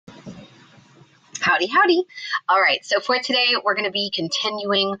Howdy, howdy. All right, so for today, we're going to be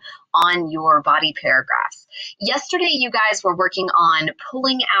continuing on your body paragraphs. Yesterday, you guys were working on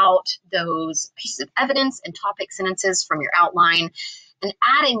pulling out those pieces of evidence and topic sentences from your outline and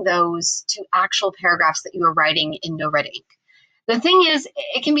adding those to actual paragraphs that you were writing in no red ink. The thing is,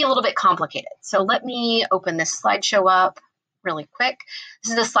 it can be a little bit complicated. So let me open this slideshow up really quick.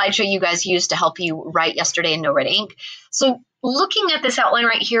 This is a slideshow you guys used to help you write yesterday in no red ink. So looking at this outline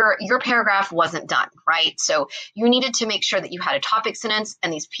right here, your paragraph wasn't done, right? So you needed to make sure that you had a topic sentence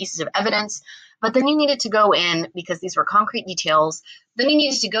and these pieces of evidence, but then you needed to go in, because these were concrete details, then you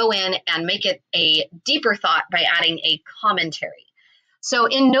needed to go in and make it a deeper thought by adding a commentary. So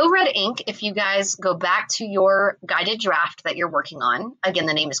in no red ink, if you guys go back to your guided draft that you're working on, again,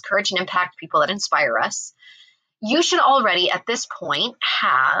 the name is Courage and Impact, People That Inspire Us, you should already at this point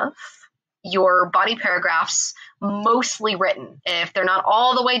have your body paragraphs mostly written. If they're not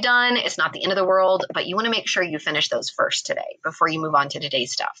all the way done, it's not the end of the world, but you want to make sure you finish those first today before you move on to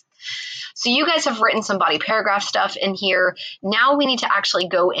today's stuff. So you guys have written some body paragraph stuff in here. Now we need to actually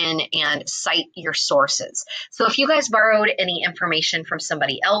go in and cite your sources. So if you guys borrowed any information from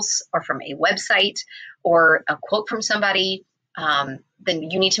somebody else or from a website or a quote from somebody, then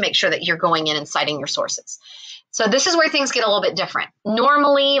you need to make sure that you're going in and citing your sources. So this is where things get a little bit different.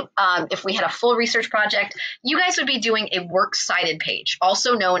 Normally, if we had a full research project, you guys would be doing a works cited page,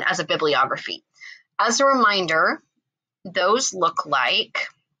 also known as a bibliography. As a reminder, those look like,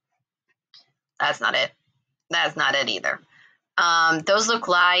 that's not it. That's not it either. Those look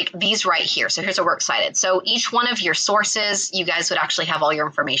like these right here. So here's a works cited. So each one of your sources, you guys would actually have all your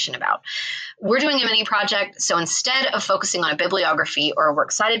information about. We're doing a mini project. So instead of focusing on a bibliography or a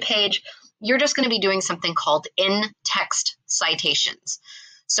works cited page, you're just going to be doing something called in-text citations.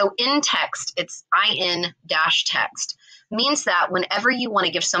 So in text, it's in-text, means that whenever you want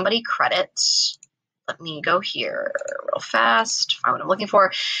to give somebody credit, let me go here real fast, find what I'm looking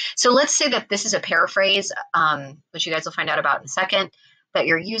for. So let's say that this is a paraphrase, which you guys will find out about in a second, that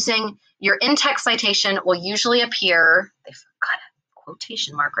you're using. Your in-text citation will usually appear, they forgot a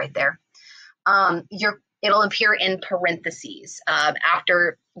quotation mark right there. It'll appear in parentheses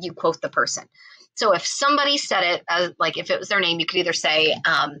after you quote the person. So if somebody said it, like if it was their name, you could either say,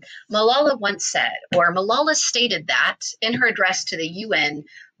 Malala once said, or Malala stated that in her address to the UN,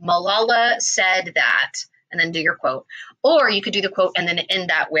 Malala said that, and then do your quote. Or you could do the quote and then end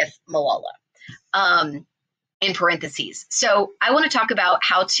that with Malala in parentheses. So I want to talk about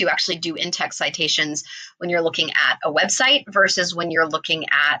how to actually do in-text citations when you're looking at a website versus when you're looking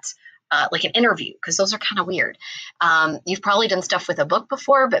at like an interview, because those are kind of weird. You've probably done stuff with a book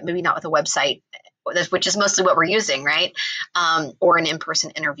before, but maybe not with a website, which is mostly what we're using, right? Or an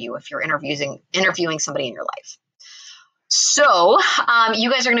in-person interview if you're interviewing somebody in your life. So you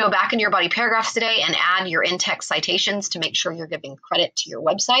guys are going to go back into your body paragraphs today and add your in-text citations to make sure you're giving credit to your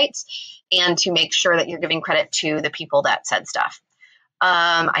websites and to make sure that you're giving credit to the people that said stuff.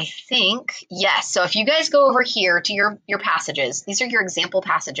 I think, yes. So if you guys go over here to your passages, these are your example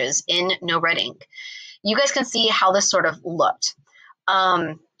passages in no red ink. You guys can see how this sort of looked.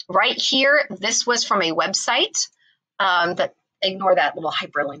 Right here, this was from a website that, ignore that little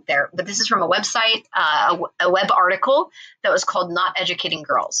hyperlink there, but this is from a website, a web article that was called Not Educating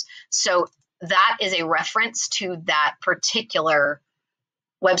Girls. So that is a reference to that particular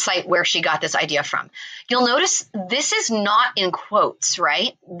website where she got this idea from. You'll notice this is not in quotes,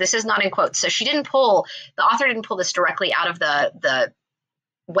 right? This is not in quotes. So the author didn't pull this directly out of the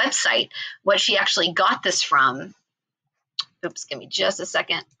website. What she actually got this from, oops, give me just a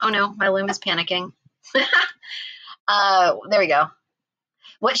second. Oh no, my Loom is panicking. There we go.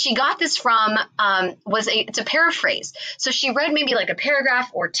 What she got this from it's a paraphrase. So she read maybe like a paragraph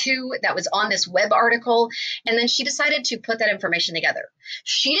or two that was on this web article, and then she decided to put that information together.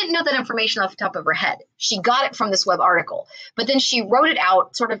 She didn't know that information off the top of her head. She got it from this web article, but then she wrote it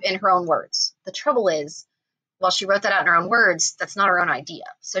out sort of in her own words. The trouble is, while she wrote that out in her own words, that's not her own idea.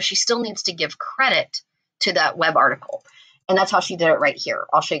 So she still needs to give credit to that web article. And that's how she did it right here.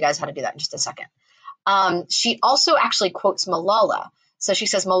 I'll show you guys how to do that in just a second. She also actually quotes Malala. So she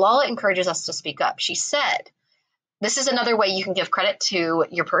says, Malala encourages us to speak up. She said, this is another way you can give credit to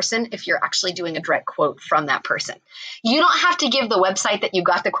your person if you're actually doing a direct quote from that person. You don't have to give the website that you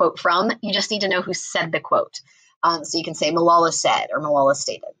got the quote from. You just need to know who said the quote. So you can say Malala said or Malala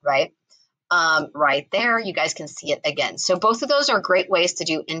stated, right? Right there, you guys can see it again. So both of those are great ways to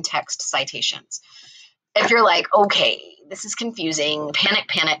do in-text citations. If you're like, okay, this is confusing,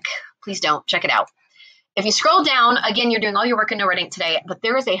 panic, please don't, check it out. If you scroll down, again, you're doing all your work in no red ink today, but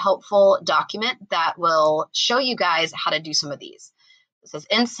there is a helpful document that will show you guys how to do some of these. It says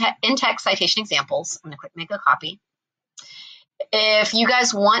in-text citation examples. I'm going to make a copy. If you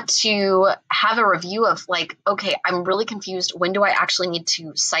guys want to have a review of like, okay, I'm really confused. When do I actually need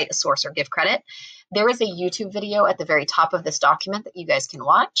to cite a source or give credit? There is a YouTube video at the very top of this document that you guys can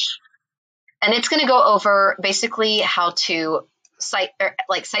watch. And it's going to go over basically how to cite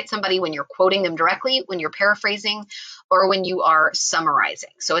somebody when you're quoting them directly, when you're paraphrasing, or when you are summarizing.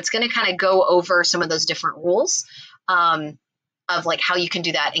 So it's going to kind of go over some of those different rules of like how you can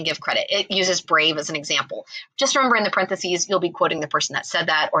do that and give credit. It uses Brave as an example. Just remember in the parentheses, you'll be quoting the person that said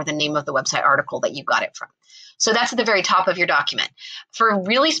that or the name of the website article that you got it from. So that's at the very top of your document. For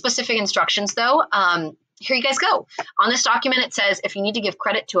really specific instructions though, here you guys go. On this document, it says if you need to give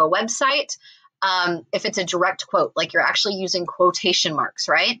credit to a website, if it's a direct quote, like you're actually using quotation marks,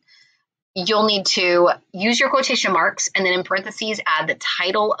 right? You'll need to use your quotation marks and then in parentheses, add the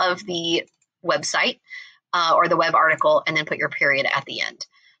title of the website or the web article, and then put your period at the end.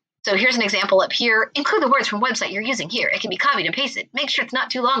 So here's an example up here. Include the words from website you're using here. It can be copied and pasted. Make sure it's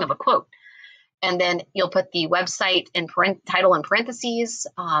not too long of a quote. And then you'll put the website and title in parentheses,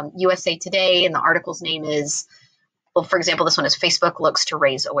 USA Today, and the article's name is, well, for example, this one is Facebook looks to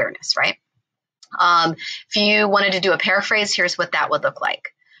raise awareness, right? If you wanted to do a paraphrase, here's what that would look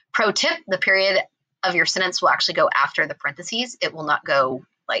like. Pro tip, the period of your sentence will actually go after the parentheses. It will not go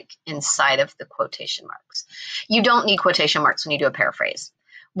like inside of the quotation marks. You don't need quotation marks when you do a paraphrase.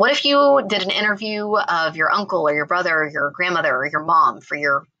 What if you did an interview of your uncle or your brother or your grandmother or your mom for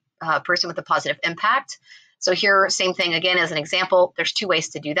your person with a positive impact? So here, same thing again as an example. There's two ways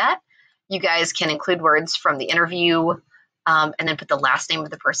to do that. You guys can include words from the interview and then put the last name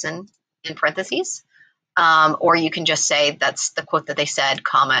of the person in parentheses. Or you can just say that's the quote that they said,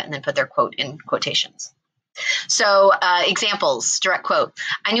 comma, and then put their quote in quotations. So examples, direct quote.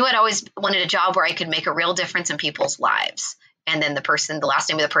 I knew I'd always wanted a job where I could make a real difference in people's lives. And then the last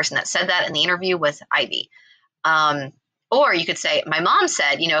name of the person that said that in the interview was Ivy. Or you could say, my mom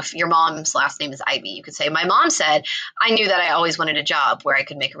said, if your mom's last name is Ivy, you could say, my mom said, I knew that I always wanted a job where I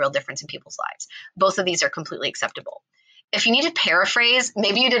could make a real difference in people's lives. Both of these are completely acceptable. If you need to paraphrase,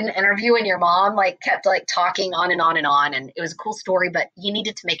 maybe you did an interview and your mom kept talking on and on and on, and it was a cool story, but you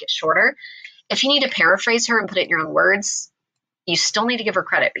needed to make it shorter. If you need to paraphrase her and put it in your own words, you still need to give her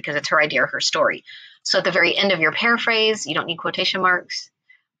credit because it's her idea or her story. So at the very end of your paraphrase, you don't need quotation marks.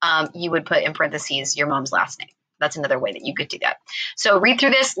 You would put in parentheses your mom's last name. That's another way that you could do that. So read through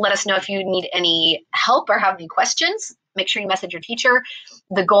this. Let us know if you need any help or have any questions. Make sure you message your teacher.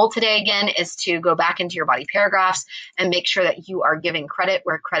 The goal today, again, is to go back into your body paragraphs and make sure that you are giving credit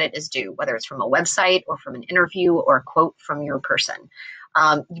where credit is due, whether it's from a website or from an interview or a quote from your person.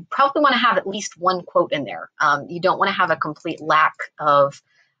 You probably want to have at least one quote in there. You don't want to have a complete lack of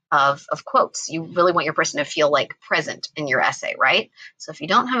quotes. You really want your person to feel present in your essay, right? So if you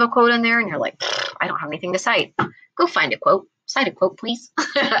don't have a quote in there and you're like, I don't have anything to cite, go find a quote. Cite a quote, please,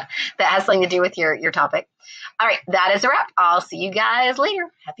 that has something to do with your topic. All right, that is a wrap. I'll see you guys later.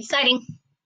 Happy citing.